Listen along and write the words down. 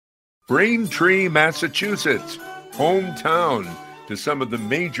Braintree, Massachusetts, hometown to some of the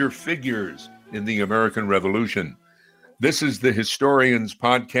major figures in the American Revolution. This is the Historians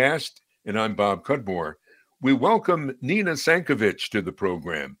Podcast, and I'm Bob Cudmore. We welcome Nina Sankovitch to the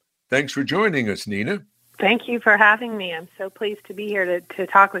program. Thanks for joining us, Nina. Thank you for having me. I'm so pleased to be here to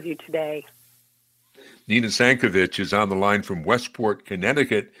talk with you today. Nina Sankovitch is on the line from Westport,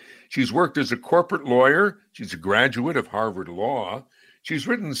 Connecticut. She's worked as a corporate lawyer. She's a graduate of Harvard Law. She's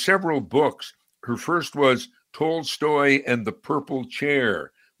written several books. Her first was Tolstoy and the Purple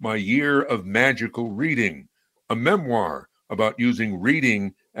Chair, My Year of Magical Reading, a memoir about using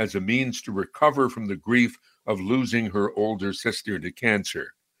reading as a means to recover from the grief of losing her older sister to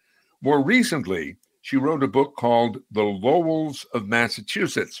cancer. More recently, she wrote a book called The Lowells of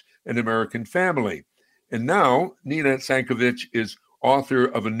Massachusetts, An American Family. And now Nina Sankovitch is author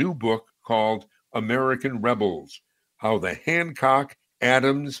of a new book called American Rebels, How the Hancock,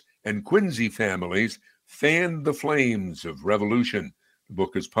 Adams, and Quincy families fanned the flames of revolution. The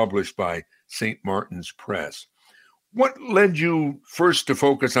book is published by St. Martin's Press. What led you first to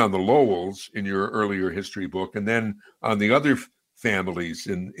focus on the Lowells in your earlier history book and then on the other families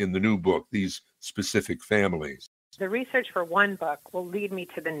in the new book, these specific families? The research for one book will lead me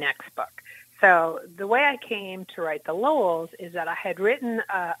to the next book. So the way I came to write the Lowells is that I had written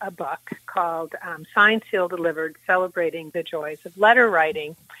a book called Signed, Sealed, Delivered, Celebrating the Joys of Letter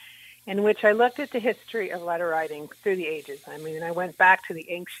Writing, in which I looked at the history of letter writing through the ages. I mean, I went back to the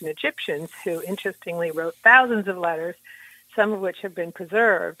ancient Egyptians, who interestingly wrote thousands of letters, some of which have been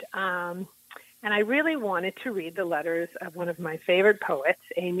preserved. And I really wanted to read the letters of one of my favorite poets,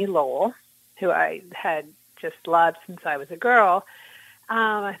 Amy Lowell, who I had just loved since I was a girl.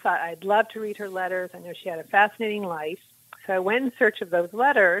 I thought I'd love to read her letters. I know she had a fascinating life. So I went in search of those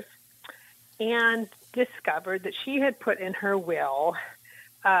letters and discovered that she had put in her will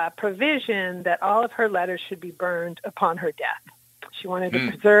provision that all of her letters should be burned upon her death. She wanted to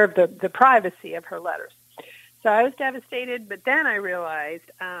preserve the privacy of her letters. So I was devastated, but then I realized,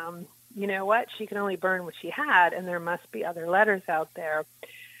 you know what? She could only burn what she had, and there must be other letters out there.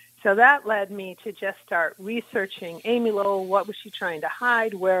 So that led me to just start researching Amy Lowell. What was she trying to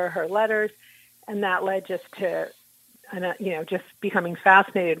hide? Where are her letters? And that led just to, just becoming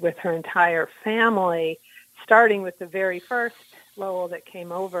fascinated with her entire family, starting with the very first Lowell that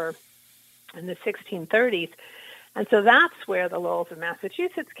came over in the 1630s. And so that's where the Lowells of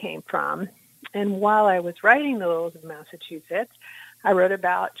Massachusetts came from. And while I was writing the Lowells of Massachusetts, I wrote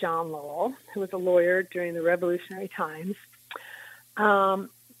about John Lowell, who was a lawyer during the Revolutionary times.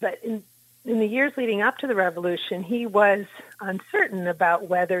 But in the years leading up to the Revolution, he was uncertain about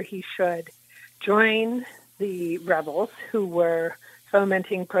whether he should join the rebels who were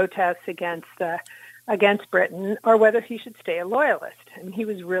fomenting protests against Britain, or whether he should stay a loyalist. And he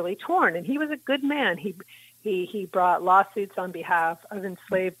was really torn. And he was a good man. He brought lawsuits on behalf of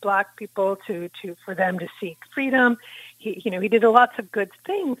enslaved Black people for them to seek freedom. He did lots of good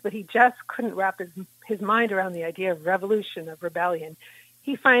things, but he just couldn't wrap his mind around the idea of revolution, of rebellion.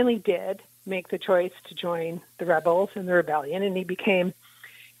 He finally did make the choice to join the rebels in the rebellion, and he became,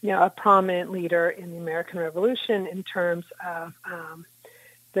 a prominent leader in the American Revolution in terms of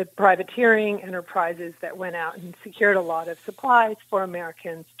the privateering enterprises that went out and secured a lot of supplies for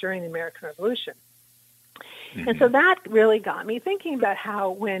Americans during the American Revolution. Mm-hmm. And so that really got me thinking about how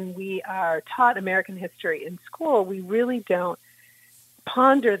when we are taught American history in school, we really don't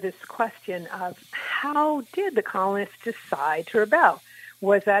ponder this question of how did the colonists decide to rebel?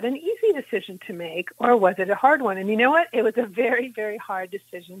 Was that an easy decision to make, or was it a hard one? And you know what? It was a very, very hard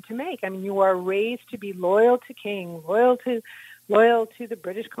decision to make. I mean, you are raised to be loyal to King, loyal to the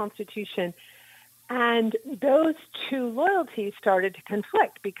British Constitution. And those two loyalties started to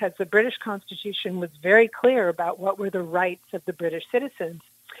conflict because the British Constitution was very clear about what were the rights of the British citizens.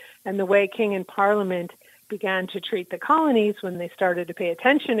 And the way King and Parliament began to treat the colonies when they started to pay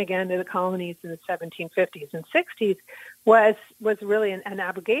attention again to the colonies in the 1750s and 60s was really an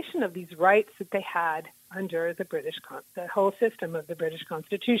abrogation of these rights that they had under the whole system of the British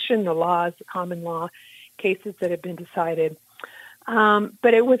Constitution, the laws, the common law, cases that had been decided.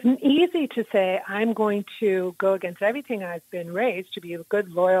 But it wasn't easy to say, I'm going to go against everything I've been raised to be a good,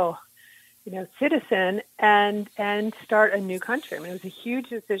 loyal, citizen and start a new country. I mean, it was a huge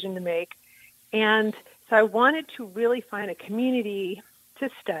decision to make. And so I wanted to really find a community to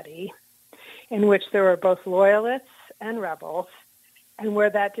study in which there were both loyalists and rebels, and where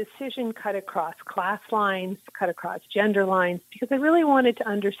that decision cut across class lines, cut across gender lines, because I really wanted to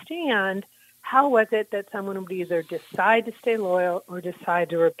understand how was it that someone would either decide to stay loyal or decide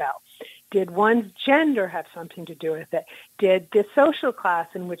to rebel. Did one's gender have something to do with it? Did the social class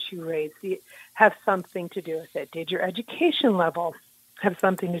in which you raised have something to do with it? Did your education level have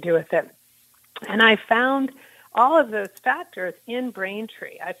something to do with it? And I found all of those factors in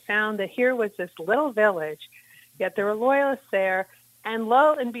Braintree. I found that here was this little village, yet there were loyalists there, and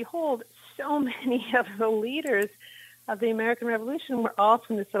lo and behold, so many of the leaders of the American Revolution were all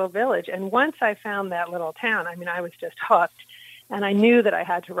from this little village. And once I found that little town, I mean, I was just hooked, and I knew that I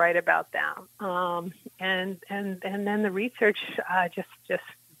had to write about them. And then the research just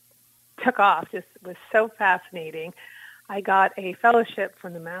took off. Just was so fascinating. I got a fellowship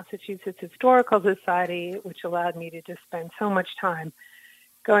from the Massachusetts Historical Society, which allowed me to just spend so much time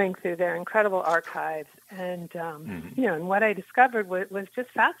going through their incredible archives. And, and what I discovered was just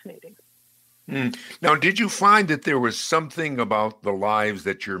fascinating. Now, did you find that there was something about the lives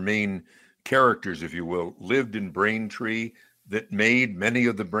that your main characters, if you will, lived in Braintree that made many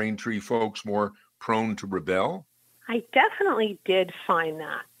of the Braintree folks more prone to rebel? I definitely did find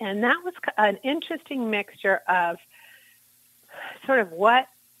that. And that was an interesting mixture of sort of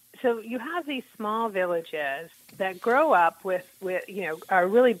so you have these small villages that grow up with are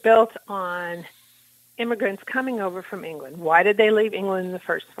really built on immigrants coming over from England. Why did they leave England in the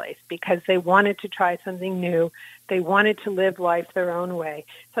first place? Because they wanted to try something new. They wanted to live life their own way.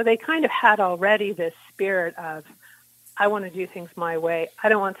 So they kind of had already this spirit of, I want to do things my way. I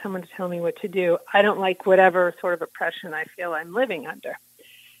don't want someone to tell me what to do. I don't like whatever sort of oppression I feel I'm living under.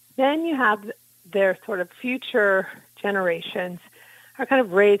 Then you have their sort of future generations are kind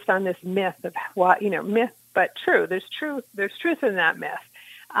of raised on this myth of what, myth, but true. There's truth in that myth.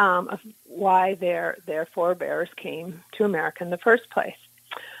 Of why their forebears came to America in the first place.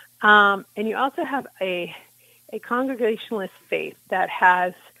 And you also have a Congregationalist faith that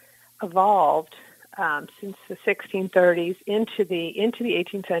has evolved since the 1630s into the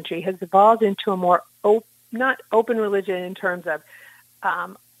 18th century, has evolved into a more not open religion in terms of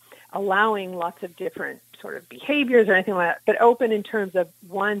allowing lots of different sort of behaviors or anything like that, but open in terms of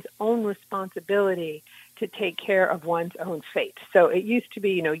one's own responsibility to take care of one's own fate. So it used to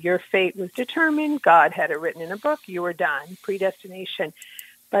be, your fate was determined. God had it written in a book. You were done, predestination.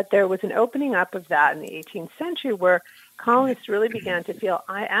 But there was an opening up of that in the 18th century where colonists really began to feel,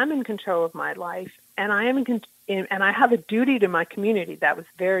 I am in control of my life, and and I have a duty to my community. That was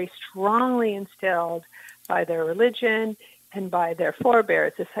very strongly instilled by their religion and by their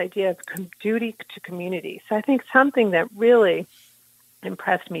forebears, this idea of duty to community. So I think something that really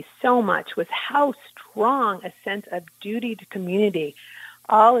impressed me so much was how strong a sense of duty to community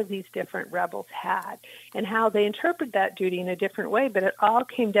all of these different rebels had, and how they interpret that duty in a different way. But it all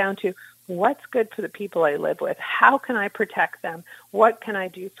came down to, what's good for the people I live with? How can I protect them? What can I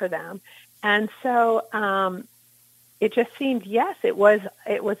do for them? And so it just seemed, yes, it was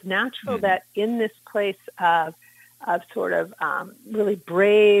natural that in this place of sort of really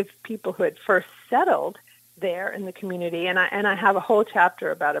brave people who had first settled there in the community, and I have a whole chapter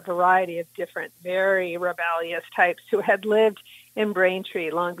about a variety of different very rebellious types who had lived in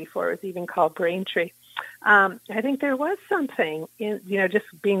Braintree long before it was even called Braintree. I think there was something in just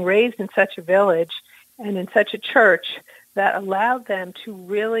being raised in such a village and in such a church that allowed them to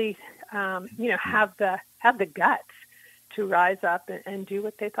really have the guts to rise up and do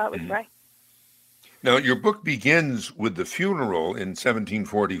what they thought was right. Now, your book begins with the funeral in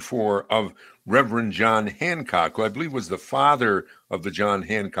 1744 of Reverend John Hancock, who I believe was the father of the John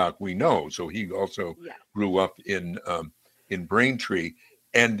Hancock we know. So he also grew up in Braintree,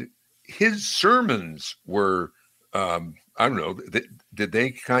 and his sermons were, I don't know, did they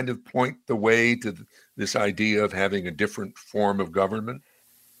kind of point the way to this idea of having a different form of government?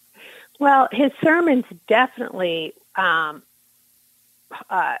 Well, his sermons definitely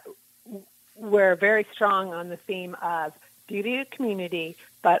were very strong on the theme of duty to community,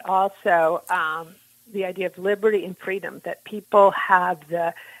 but also the idea of liberty and freedom, that people have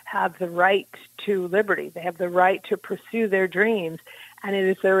the right to liberty. They have the right to pursue their dreams, and it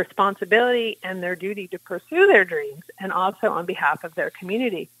is their responsibility and their duty to pursue their dreams, and also on behalf of their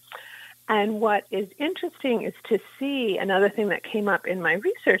community. And what is interesting is to see, another thing that came up in my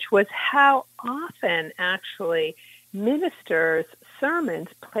research was how often actually ministers' sermons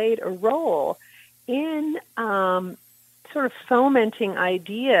played a role in sort of fomenting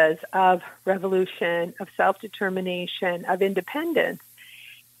ideas of revolution, of self-determination, of independence.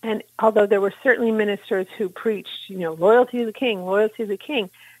 And although there were certainly ministers who preached, loyalty to the king,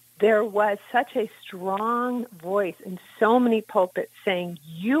 there was such a strong voice in so many pulpits saying,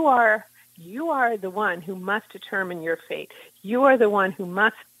 you are the one who must determine your fate. You are the one who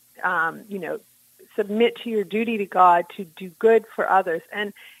must, submit to your duty to God to do good for others.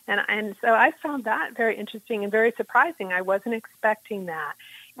 And so I found that very interesting and very surprising. I wasn't expecting that.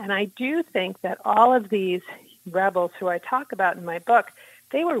 And I do think that all of these rebels who I talk about in my book,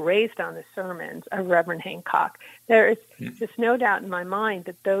 they were raised on the sermons of Reverend Hancock. There is just no doubt in my mind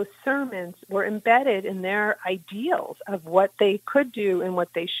that those sermons were embedded in their ideals of what they could do and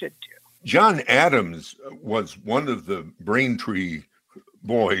what they should do. John Adams was one of the Braintree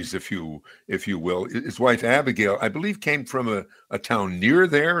boys, if you will. His wife Abigail, I believe, came from a town near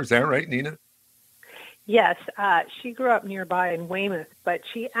there. Is that right, Nina? Yes, she grew up nearby in Weymouth, but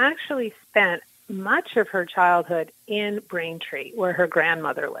she actually spent much of her childhood in Braintree, where her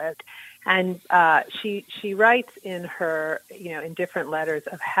grandmother lived. And she writes in her, in different letters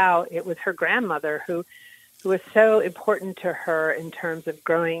of how it was her grandmother who was so important to her in terms of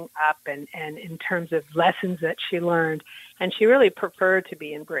growing up and in terms of lessons that she learned. And she really preferred to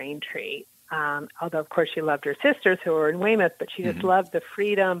be in Braintree, although, of course, she loved her sisters who were in Weymouth, but she just loved the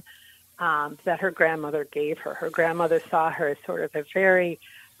freedom that her grandmother gave her. Her grandmother saw her as sort of a very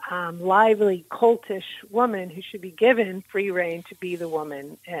lively, cultish woman who should be given free rein to be the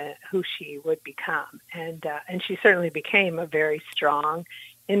woman who she would become. And she certainly became a very strong,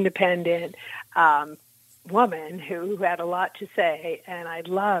 independent woman who had a lot to say. And I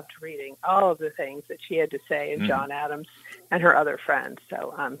loved reading all of the things that she had to say in John Adams and her other friends.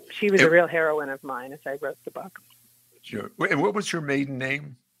 So she was a real heroine of mine as I wrote the book. Sure. And what was her maiden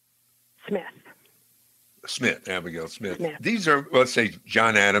name? Smith, Abigail Smith. These are, let's say,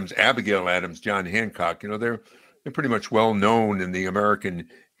 John Adams, Abigail Adams, John Hancock. They're pretty much well known in the American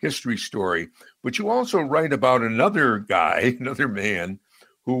history story. But you also write about another guy, another man,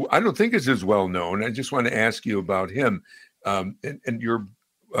 who I don't think is as well known. I just want to ask you about him.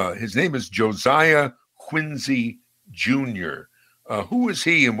 His name is Josiah Quincy Jr. Who is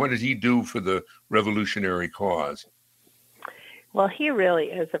he, and what did he do for the revolutionary cause? Well, he really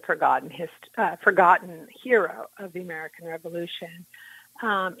is a forgotten hero of the American Revolution.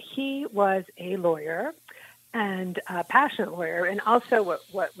 He was a lawyer, and a passionate lawyer, and also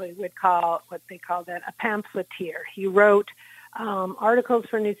what they call then a pamphleteer. He wrote articles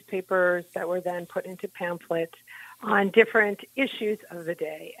for newspapers that were then put into pamphlets on different issues of the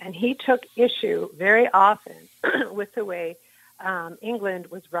day, and he took issue very often with the way England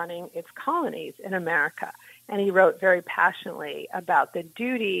was running its colonies in America. And he wrote very passionately about the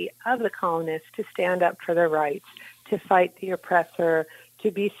duty of the colonists to stand up for their rights, to fight the oppressor, to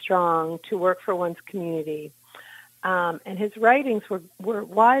be strong, to work for one's community. And his writings were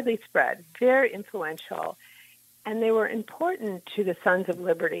widely spread, very influential, and they were important to the Sons of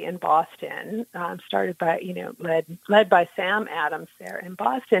Liberty in Boston, started by, led by Sam Adams there in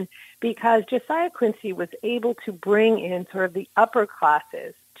Boston, because Josiah Quincy was able to bring in sort of the upper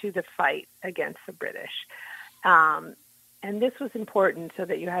classes to the fight against the British. And this was important so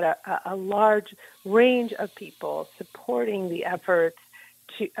that you had a large range of people supporting the efforts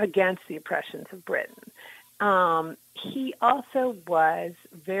against the oppressions of Britain. He also was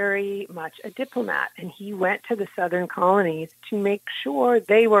very much a diplomat, and he went to the southern colonies to make sure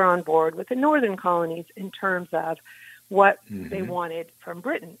they were on board with the northern colonies in terms of what they wanted from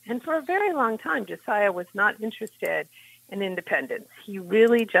Britain. And for a very long time, Josiah was not interested in independence. He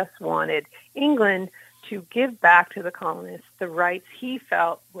really just wanted England to give back to the colonists the rights he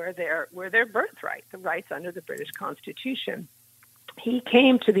felt were their birthright, the rights under the British Constitution. He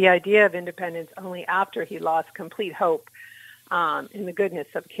came to the idea of independence only after he lost complete hope in the goodness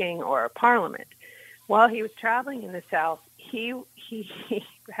of king or parliament. While he was traveling in the South, he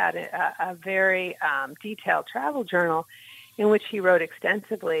had a very detailed travel journal in which he wrote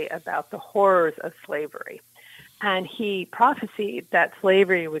extensively about the horrors of slavery. And he prophesied that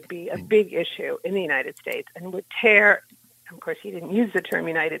slavery would be a big issue in the United States and would tear, of course, he didn't use the term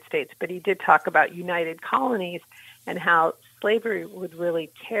United States, but he did talk about united colonies and how slavery would really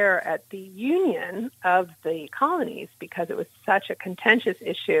tear at the union of the colonies because it was such a contentious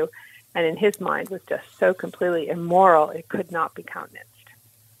issue and in his mind was just so completely immoral it could not be countenanced.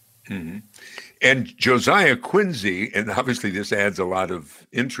 Mm-hmm. And Josiah Quincy, and obviously this adds a lot of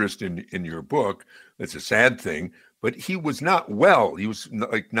interest in your book. That's a sad thing, but he was not well. He was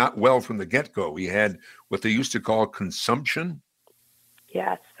not well from the get-go. He had what they used to call consumption.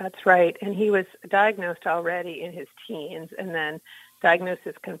 Yes, that's right. And he was diagnosed already in his teens, and then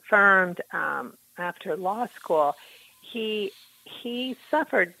diagnosis confirmed after law school. He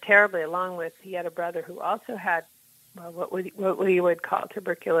suffered terribly. He had a brother who also had what we would call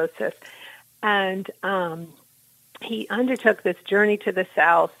tuberculosis, and he undertook this journey to the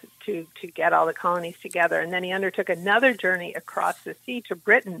South to get all the colonies together. And then he undertook another journey across the sea to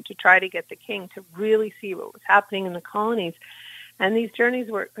Britain to try to get the king to really see what was happening in the colonies. And these journeys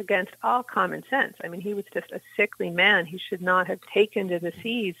were against all common sense. I mean, he was just a sickly man. He should not have taken to the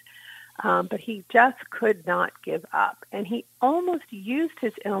seas. But he just could not give up. And he almost used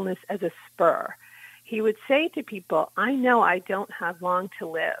his illness as a spur. He would say to people, I know I don't have long to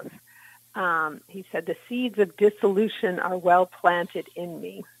live. He said, the seeds of dissolution are well planted in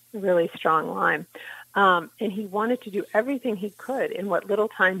me. A really strong line. And he wanted to do everything he could in what little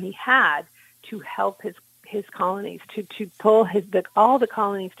time he had to help his colonies, to pull all the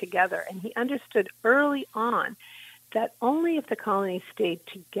colonies together. And he understood early on that only if the colonies stayed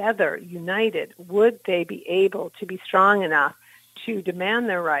together, united, would they be able to be strong enough to demand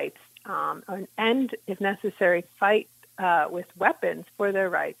their rights and, if necessary, fight with weapons for their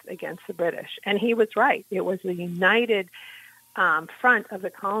rights against the British. And he was right. It was the united front of the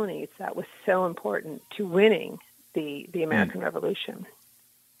colonies that was so important to winning the American Revolution.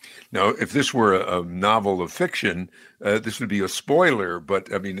 Now, if this were a novel of fiction, this would be a spoiler.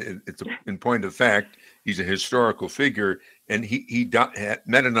 But I mean, in point of fact, he's a historical figure, and he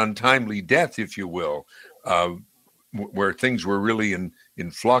met an untimely death, if you will, where things were really in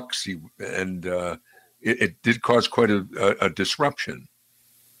flux. It did cause quite a disruption.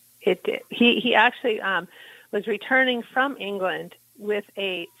 It did. He actually was returning from England with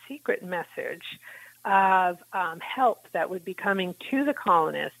a secret message of help that would be coming to the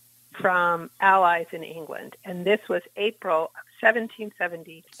colonists from allies in England. And this was April of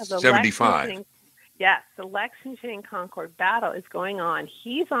 1770. 75. Yes, the Lexington and Concord battle is going on.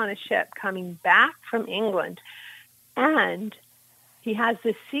 He's on a ship coming back from England, and he has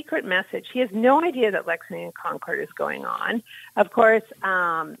this secret message. He has no idea that Lexington and Concord is going on. Of course,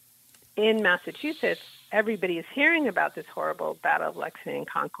 in Massachusetts, everybody is hearing about this horrible battle of Lexington and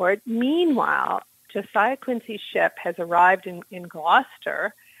Concord. Meanwhile, Josiah Quincy's ship has arrived in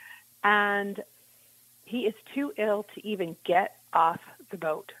Gloucester, and he is too ill to even get off the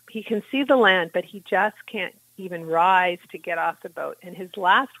boat. He can see the land, but he just can't even rise to get off the boat. And his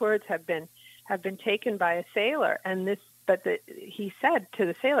last words have been taken by a sailor. He said to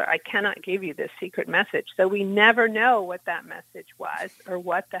the sailor, "I cannot give you this secret message." So we never know what that message was or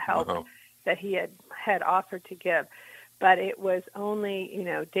what the help that he had offered to give. But it was only,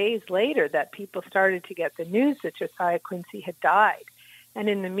 days later that people started to get the news that Josiah Quincy had died. And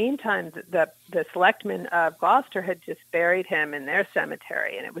in the meantime, the selectmen of Gloucester had just buried him in their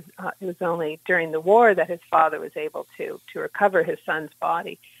cemetery. And it was only during the war that his father was able to recover his son's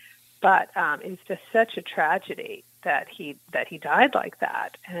body. But it was just such a tragedy that he died like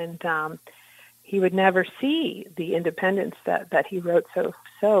that. And he would never see the independence that he wrote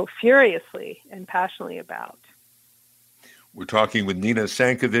so furiously and passionately about. We're talking with Nina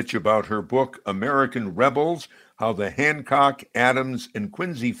Sankovitch about her book, American Rebels, How the Hancock, Adams, and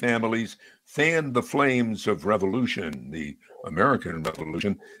Quincy Families Fanned the Flames of Revolution, the American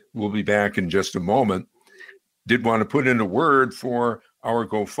Revolution. We'll be back in just a moment. Did want to put in a word for our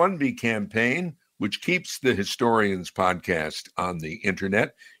GoFundMe campaign, which keeps the Historians podcast on the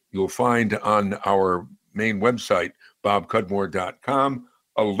internet. You'll find on our main website, bobcudmore.com,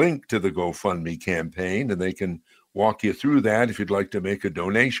 a link to the GoFundMe campaign, and they can walk you through that if you'd like to make a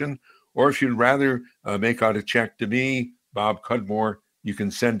donation, or if you'd rather make out a check to me, Bob Cudmore, you can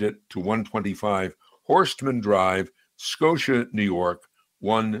send it to 125 Horstman Drive, Scotia, New York,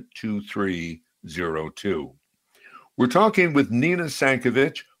 12302. We're talking with Nina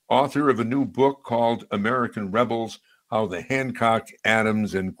Sankovitch, author of a new book called American Rebels, How the Hancock,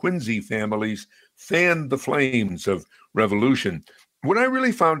 Adams, and Quincy Families Fanned the Flames of Revolution. What I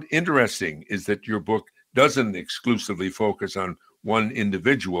really found interesting is that your book doesn't exclusively focus on one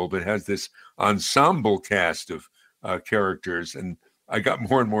individual, but has this ensemble cast of characters. And I got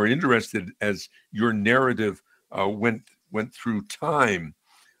more and more interested as your narrative went through time.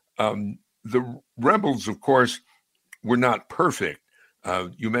 The rebels, of course, were not perfect.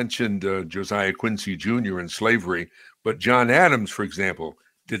 You mentioned Josiah Quincy Jr. and slavery, but John Adams, for example,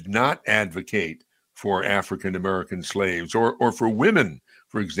 did not advocate for African-American slaves or for women,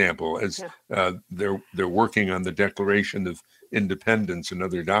 for example, as they're working on the Declaration of Independence and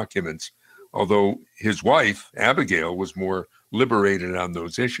other documents, although his wife, Abigail, was more liberated on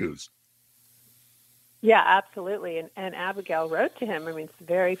those issues. Yeah, absolutely. And Abigail wrote to him. I mean, it's a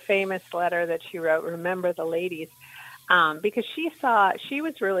very famous letter that she wrote, Remember the Ladies, because she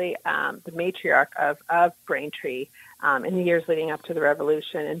was really the matriarch of Braintree in the years leading up to the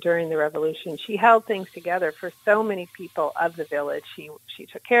Revolution. And during the Revolution, she held things together for so many people of the village. She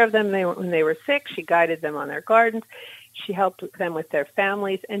took care of them when they were sick. She guided them on their gardens. She helped them with their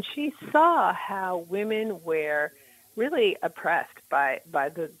families, and she saw how women were really oppressed by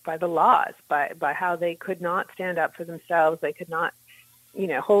the laws, by how they could not stand up for themselves. They could not,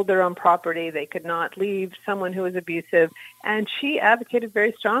 hold their own property. They could not leave someone who was abusive. And she advocated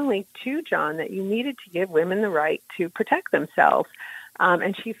very strongly to John that you needed to give women the right to protect themselves.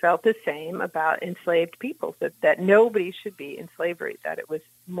 And she felt the same about enslaved peoples, that nobody should be in slavery, that it was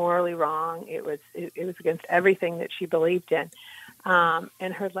morally wrong. It was against everything that she believed in.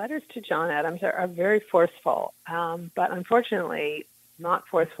 And her letters to John Adams are very forceful, but unfortunately not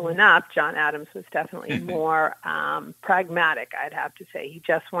forceful enough. John Adams was definitely more pragmatic, I'd have to say. He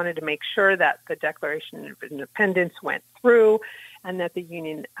just wanted to make sure that the Declaration of Independence went through and that the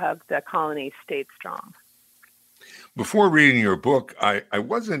Union of the colonies stayed strong. Before reading your book, I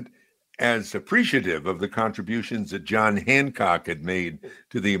wasn't as appreciative of the contributions that John Hancock had made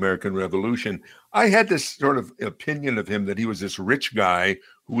to the American Revolution. I had this sort of opinion of him that he was this rich guy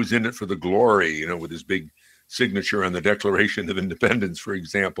who was in it for the glory, with his big signature on the Declaration of Independence, for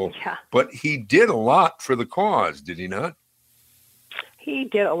example. Yeah. But he did a lot for the cause, did he not? He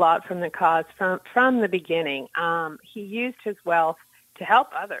did a lot from the cause from the beginning. He used his wealth to help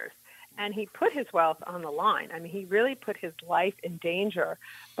others. And he put his wealth on the line. I mean, he really put his life in danger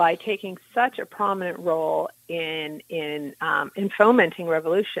by taking such a prominent role in fomenting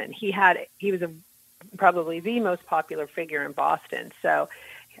revolution. He was probably the most popular figure in Boston. So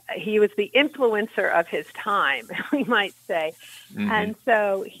he was the influencer of his time, we might say. Mm-hmm. And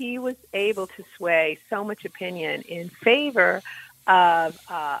so he was able to sway so much opinion in favor of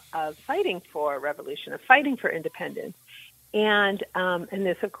fighting for revolution, of fighting for independence. And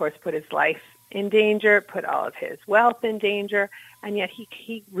this, of course, put his life in danger, put all of his wealth in danger, and yet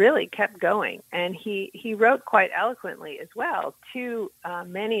he really kept going. And he wrote quite eloquently as well to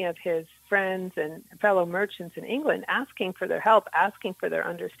many of his friends and fellow merchants in England, asking for their help, asking for their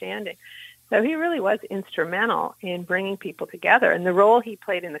understanding. So he really was instrumental in bringing people together. And the role he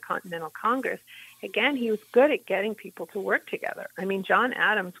played in the Continental Congress, again, he was good at getting people to work together. I mean, John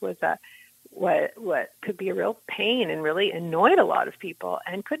Adams was what could be a real pain and really annoyed a lot of people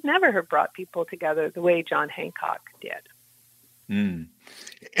and could never have brought people together the way John Hancock did. Mm.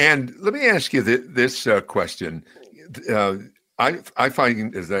 And let me ask you this question. I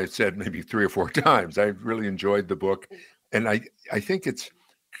find, as I said, maybe 3 or 4 times, I've really enjoyed the book. And I think it's,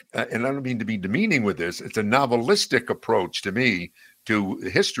 and I don't mean to be demeaning with this, it's a novelistic approach to me to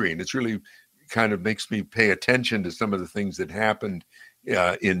history. And it's really kind of makes me pay attention to some of the things that happened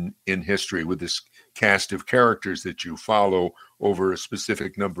in history with this cast of characters that you follow over a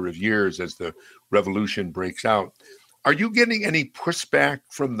specific number of years as the revolution breaks out. Are you getting any pushback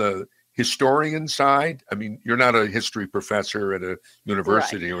from the historian side? I mean, you're not a history professor at a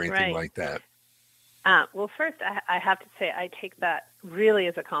university or anything like that. Well, first, I have to say I take that really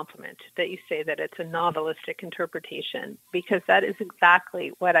as a compliment that you say that it's a novelistic interpretation, because that is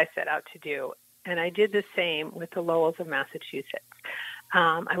exactly what I set out to do. And I did the same with the Lowells of Massachusetts.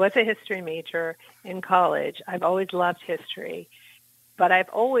 I was a history major in college. I've always loved history, but I've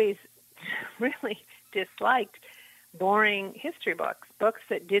always really disliked boring history books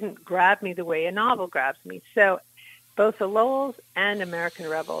that didn't grab me the way a novel grabs me. So both the Lowells and American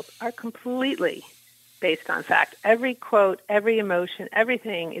Rebels are completely based on fact. Every quote, every emotion,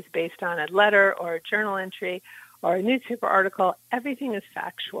 everything is based on a letter or a journal entry or a newspaper article. Everything is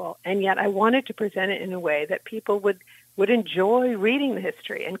factual. And yet I wanted to present it in a way that people would enjoy reading the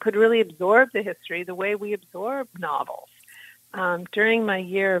history and could really absorb the history the way we absorb novels. During my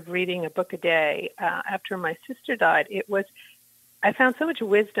year of reading a book a day, after my sister died, I found so much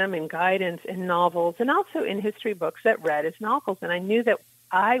wisdom and guidance in novels and also in history books that read as novels. And I knew that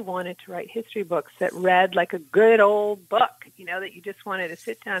I wanted to write history books that read like a good old book, that you just wanted to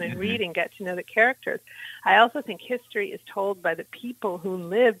sit down and read and get to know the characters. I also think history is told by the people who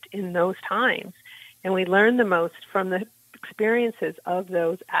lived in those times. And we learn the most from the experiences of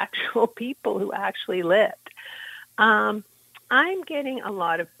those actual people who actually lived. I'm getting a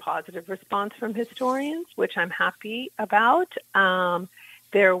lot of positive response from historians, which I'm happy about.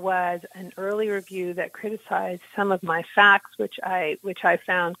 There was an early review that criticized some of my facts, which I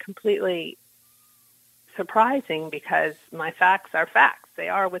found completely surprising, because my facts are facts. They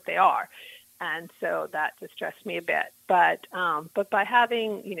are what they are. And so that distressed me a bit. But by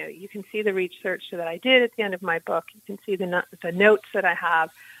having, you can see the research that I did at the end of my book. You can see the notes that I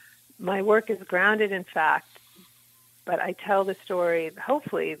have. My work is grounded in fact, but I tell the story,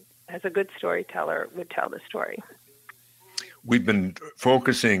 hopefully, as a good storyteller would tell the story. We've been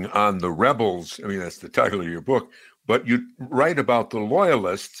focusing on the rebels. I mean, that's the title of your book. But you write about the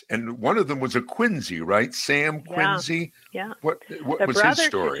Loyalists, and one of them was a Quincy, right? Sam Quincy. Yeah. What the was his brother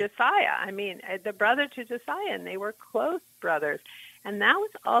story? to Josiah. The brother to Josiah, and they were close brothers. And that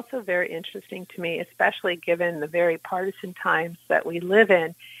was also very interesting to me, especially given the very partisan times that we live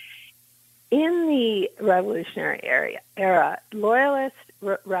in. In the Revolutionary era, Loyalist,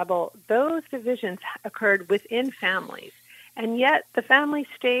 rebel, those divisions occurred within families. And yet the families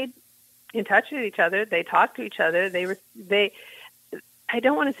stayed in touch with each other. They talked to each other. I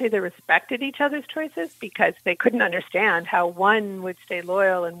don't want to say they respected each other's choices, because they couldn't understand how one would stay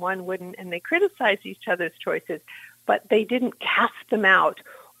loyal and one wouldn't, and they criticized each other's choices, but they didn't cast them out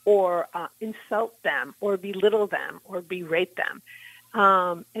or insult them or belittle them or berate them.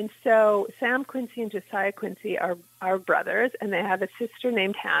 And so Sam Quincy and Josiah Quincy are brothers, and they have a sister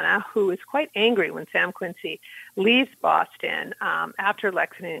named Hannah, who is quite angry when Sam Quincy leaves Boston after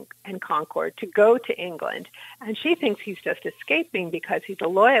Lexington and Concord to go to England. And she thinks he's just escaping because he's a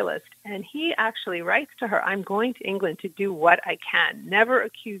loyalist. And he actually writes to her, "I'm going to England to do what I can. Never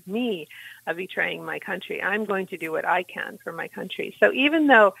accuse me of betraying my country. I'm going to do what I can for my country." So even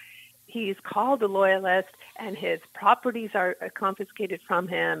though he's called a loyalist and his properties are confiscated from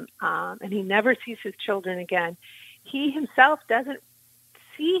him, and he never sees his children again, he himself doesn't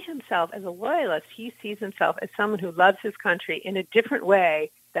see himself as a loyalist. He sees himself as someone who loves his country in a different way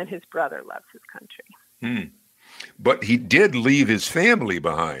than his brother loves his country. But he did leave his family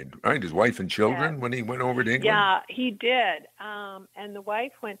behind, right? His wife and children when he went over to England? Yeah, he did. And the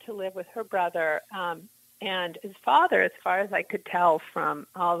wife went to live with her brother. And his father, as far as I could tell from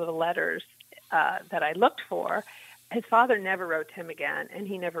all the letters that I looked for, his father never wrote to him again, and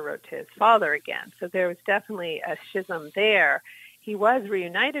he never wrote to his father again. So there was definitely a schism there. He was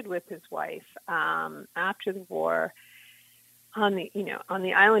reunited with his wife after the war on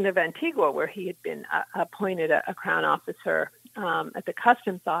the island of Antigua, where he had been appointed a crown officer at the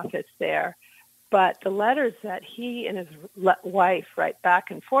customs office there. But the letters that he and his wife write back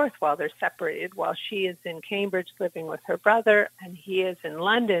and forth while they're separated, while she is in Cambridge living with her brother and he is in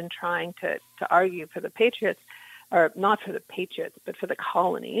London trying to argue for the Patriots, or not for the Patriots, but for the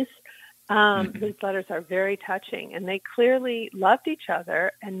colonies, these letters are very touching. And they clearly loved each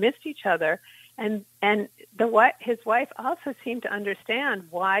other and missed each other. And his wife also seemed to understand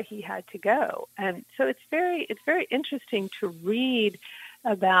why he had to go. And so it's very interesting to read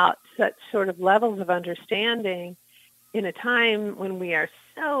about such sort of levels of understanding in a time when we are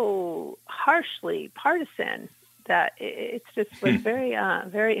so harshly partisan that it's just was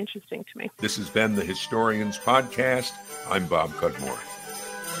very interesting to me. This has been the Historians Podcast. I'm Bob Cudmore.